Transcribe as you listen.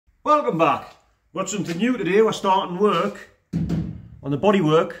Welcome back. Got something new today. We're starting work on the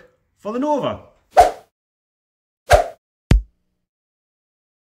bodywork for the Nova.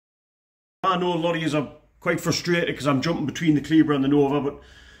 I know a lot of you are quite frustrated because I'm jumping between the Cleaver and the Nova, but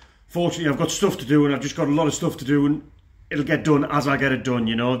fortunately I've got stuff to do, and I've just got a lot of stuff to do, and it'll get done as I get it done,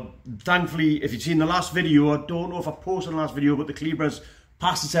 you know. Thankfully, if you've seen the last video, I don't know if I posted the last video, but the Cleaver's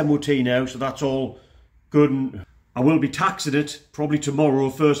passed its MOT now, so that's all good. And I will be taxing it probably tomorrow,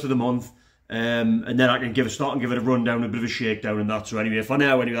 first of the month, and then I can start and give it a rundown, a bit of a shakedown and that. So anyway, for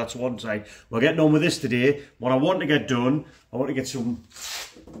now, that's one side. We're getting on with this today. What I want to get done, I want to get some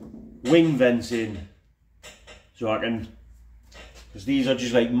wing vents in, so I can, because these are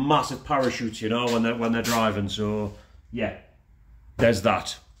just like massive parachutes, you know, when they're driving. So yeah, there's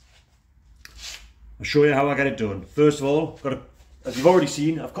that. I'll show you how I get it done. First of all, as you've already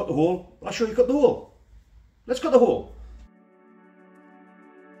seen, I've cut the hole. I'll show you cut the hole. Let's cut the hole.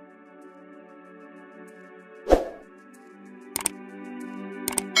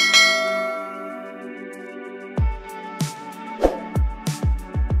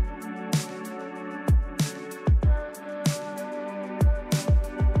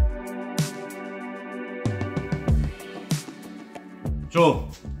 So,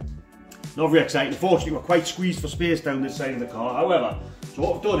 not very exciting. Unfortunately, we're quite squeezed for space down this side of the car. However, so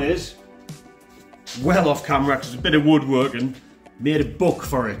what I've done is, well off camera, because there's a bit of woodworking, made a book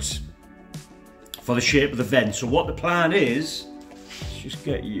for it, for the shape of the vent. So what the plan is, let's just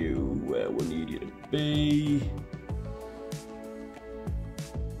get you where we need you to be.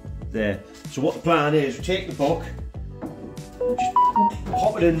 There. So what the plan is, we take the book, we just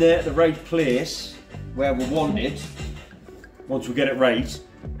pop it in there at the right place, where we want it, once we get it right,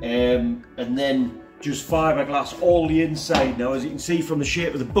 and then just fiberglass all the inside. Now, as you can see from the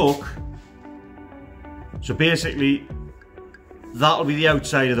shape of the book, so basically that'll be the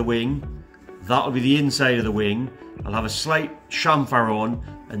outside of the wing, that'll be the inside of the wing. I'll have a slight chamfer on,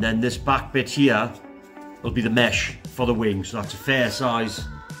 and then this back bit here will be the mesh for the wing. So that's a fair size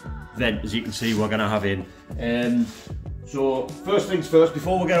vent, as you can see, we're going to have in. So first things first,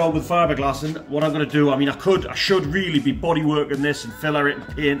 before we get on with fiberglassing, what I'm going to do, I should really be bodyworking this and filler it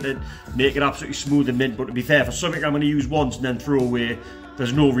and paint it, make it absolutely smooth and mint, but to be fair, for something I'm going to use once and then throw away,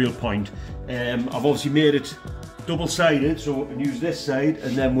 there's no real point. I've obviously made it double-sided, so we can use this side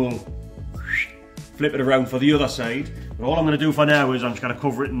and then we'll flip it around for the other side. But all I'm going to do for now is I'm just going to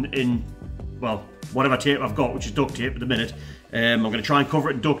cover it in well, whatever tape I've got, which is duct tape at the minute. I'm going to try and cover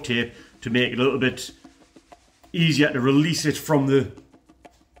it in duct tape to make it a little bit easier to release it from the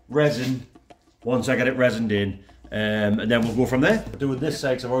resin once I get it resined in, and then we'll go from there. I'm doing this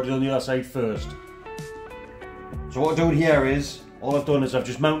side because I've already done the other side first. So what I'm doing here is, all I've done is I've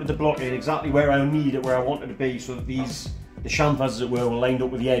just mounted the block in exactly where I need it, where I want it to be, so that the chamfers, as it were lined up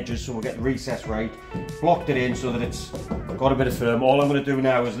with the edges, so we'll get the recess right. Blocked it in so that it's got a bit of firm. All I'm going to do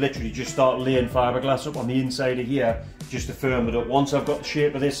now is literally just start laying fiberglass up on the inside of here, just to firm it up. Once I've got the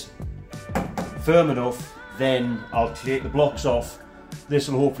shape of this firm enough, then I'll take the blocks off. This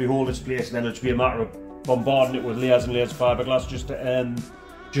will hopefully hold its place, and then it'll just be a matter of bombarding it with layers and layers of fiberglass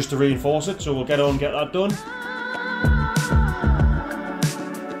just to reinforce it. So we'll get on and get that done.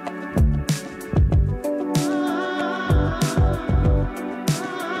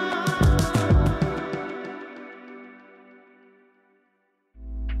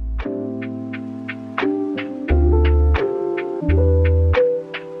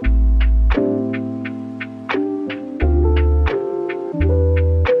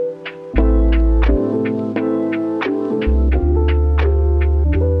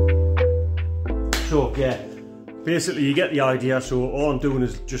 So yeah, basically you get the idea. So all I'm doing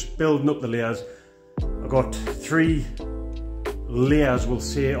is just building up the layers. I've got 3 layers, we'll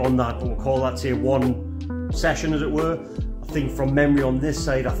say, on that, but we'll call that, say, one session, as it were. I think from memory on this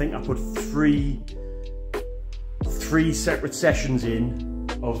side, I think I put three separate sessions in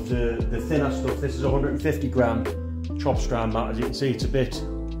of the thinner stuff. This is 150 gram chop strand mat. As you can see, it's a bit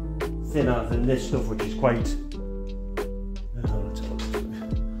thinner than this stuff, which is quite,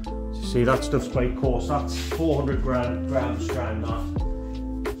 see, that stuff's quite coarse. That's 400 gram strand mat.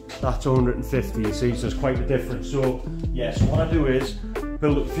 That's 150, you see, so there's quite a difference. So yeah, so what I do is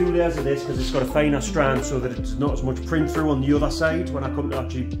build up a few layers of this, because it's got a finer strand, so that it's not as much print through on the other side when I come to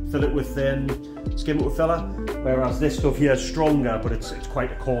actually fill it with skim it with filler. Whereas this stuff here is stronger, but it's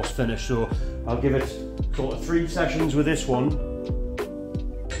quite a coarse finish. So I'll give it sort of 3 sessions with this one,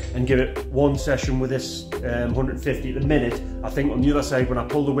 and give it 1 session with this 150 at the minute. I think on the other side, when I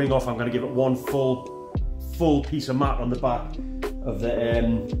pull the wing off, I'm going to give it 1 full piece of mat on the back of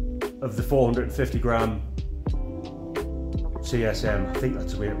the 450 gram TSM. I think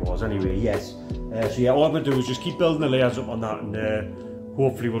that's the way it was anyway, yes. So yeah, all I'm going to do is just keep building the layers up on that, and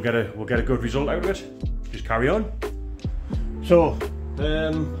hopefully we'll get a good result out of it. Just carry on. So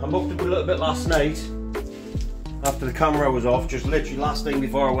I mucked up a little bit last night after the camera was off, just literally last thing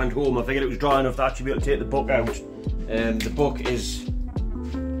before I went home. I figured it was dry enough to actually be able to take the book out. The book is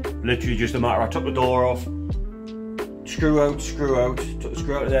literally just a matter, I took the door off, screw out, took the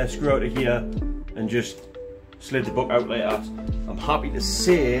screw out of there, screw out of here, and just slid the book out like that. I'm happy to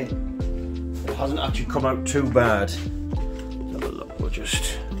say it hasn't actually come out too bad. Let's have a look, we'll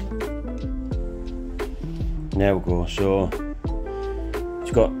just... There we go, so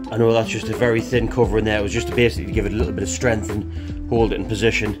it's got, I know that's just a very thin cover in there, it was just to basically give it a little bit of strength and hold it in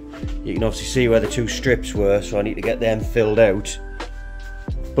position. You can obviously see where the two strips were, so I need to get them filled out.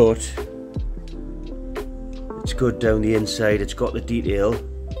 But it's good down the inside, it's got the detail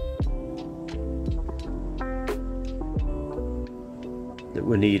that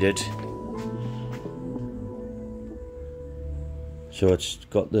we needed. So it's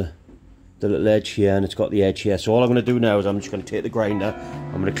got the little edge here, and it's got the edge here. So all I'm going to do now is I'm just going to take the grinder,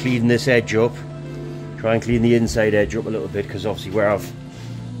 I'm going to clean this edge up, try and clean the inside edge up a little bit, because obviously where I've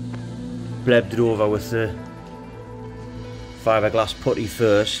blebbed it over with the fiberglass putty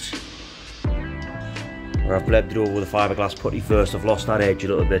first, I've lost that edge a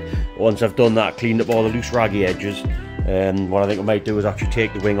little bit. Once I've done that, cleaned up all the loose raggy edges, what I think I might do is actually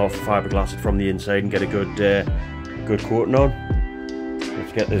take the wing off, fiberglass it from the inside, and get a good coating on.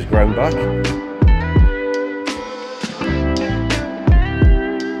 Let's get this ground back.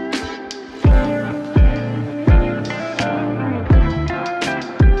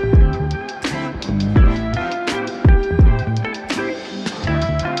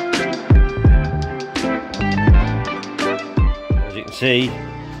 As you can see,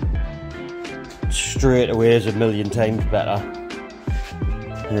 straight away is a million times better.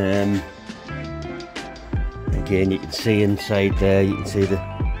 Again, you can see inside there, you can see the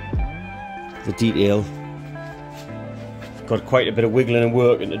detail. Got quite a bit of wiggling and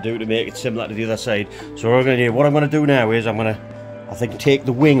working to do to make it similar to the other side. So what I'm going to do now is I think take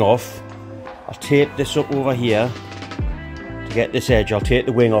the wing off. I'll tape this up over here to get this edge. I'll take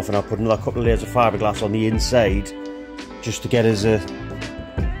the wing off and I'll put another couple of layers of fiberglass on the inside, just to get us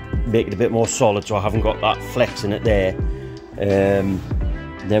make it a bit more solid, so I haven't got that flex in it there.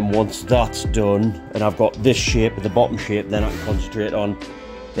 Then once that's done and I've got this shape and the bottom shape, then I can concentrate on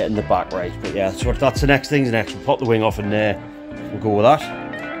getting the back right. But yeah, so that's the next thing. Next, we'll pop the wing off and we'll go with that.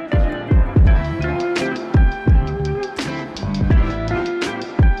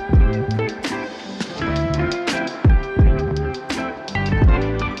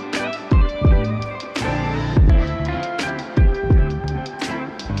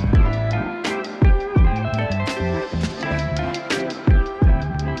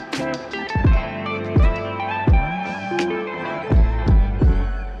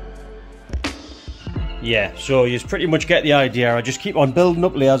 Yeah, so you pretty much get the idea. I just keep on building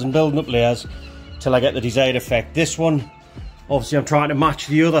up layers till I get the desired effect. This one, obviously I'm trying to match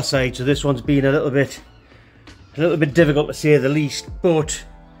the other side, so this one's been a little bit difficult to say the least, but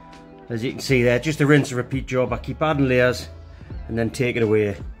as you can see there, just a rinse and repeat job. I keep adding layers and then take it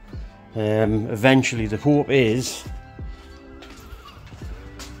away. Eventually the hope is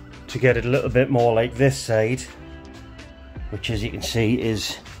to get it a little bit more like this side, which as you can see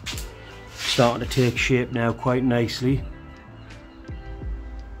is starting to take shape now quite nicely.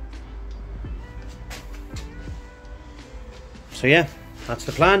 So yeah, that's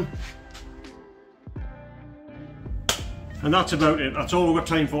the plan. And that's about it. That's all we've got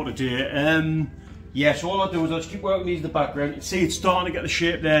time for today. Yeah, so all I'll do is I'll just keep working these in the background. You can see it's starting to get the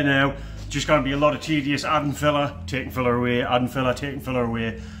shape there now. It's just going to be a lot of tedious adding filler, taking filler away, adding filler, taking filler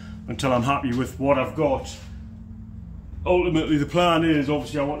away, until I'm happy with what I've got. Ultimately the plan is,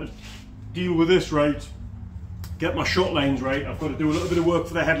 obviously I want to deal with this right, get my shot lines right. I've got to do a little bit of work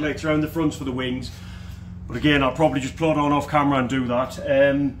for the headlights around the fronts for the wings, but again I'll probably just plod on off camera and do that.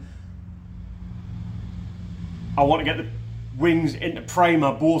 I want to get the wings into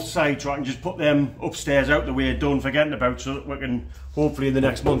primer both sides, so I can just put them upstairs out the way, done, forgetting about, so that we can hopefully in the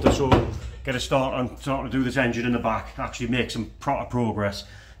next month or so get a start on starting to do this engine in the back, actually make some proper progress.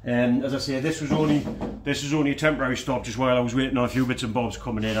 As I say, this was only a temporary stop just while I was waiting on a few bits and bobs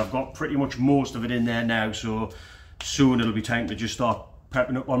coming in. I've got pretty much most of it in there now, so soon it'll be time to just start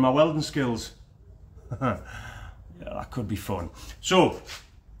prepping up on my welding skills. Yeah, that could be fun. So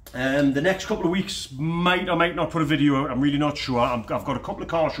the next couple of weeks might or might not put a video out. I'm really not sure. I've got a couple of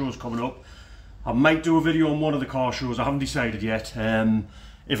car shows coming up. I might do a video on one of the car shows. I haven't decided yet.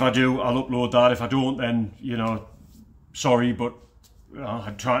 If I do, I'll upload that. If I don't, then, you know, sorry, but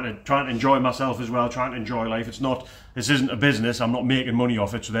I'm trying to enjoy myself as well, trying to enjoy life. This isn't a business. I'm not making money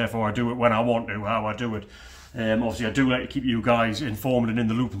off it, so therefore I do it when I want to, how I do it. Obviously, I do like to keep you guys informed and in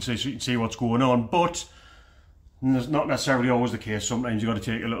the loop and so you can see what's going on, but it's not necessarily always the case. Sometimes you got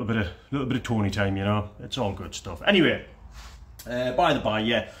to take a little bit of Tony time, you know. It's all good stuff. Anyway, by the by,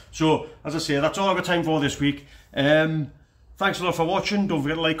 yeah. So as I say, that's all I've got time for this week. Thanks a lot for watching. Don't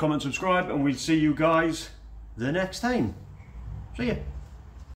forget to like, comment, subscribe, and we'll see you guys the next time. See ya.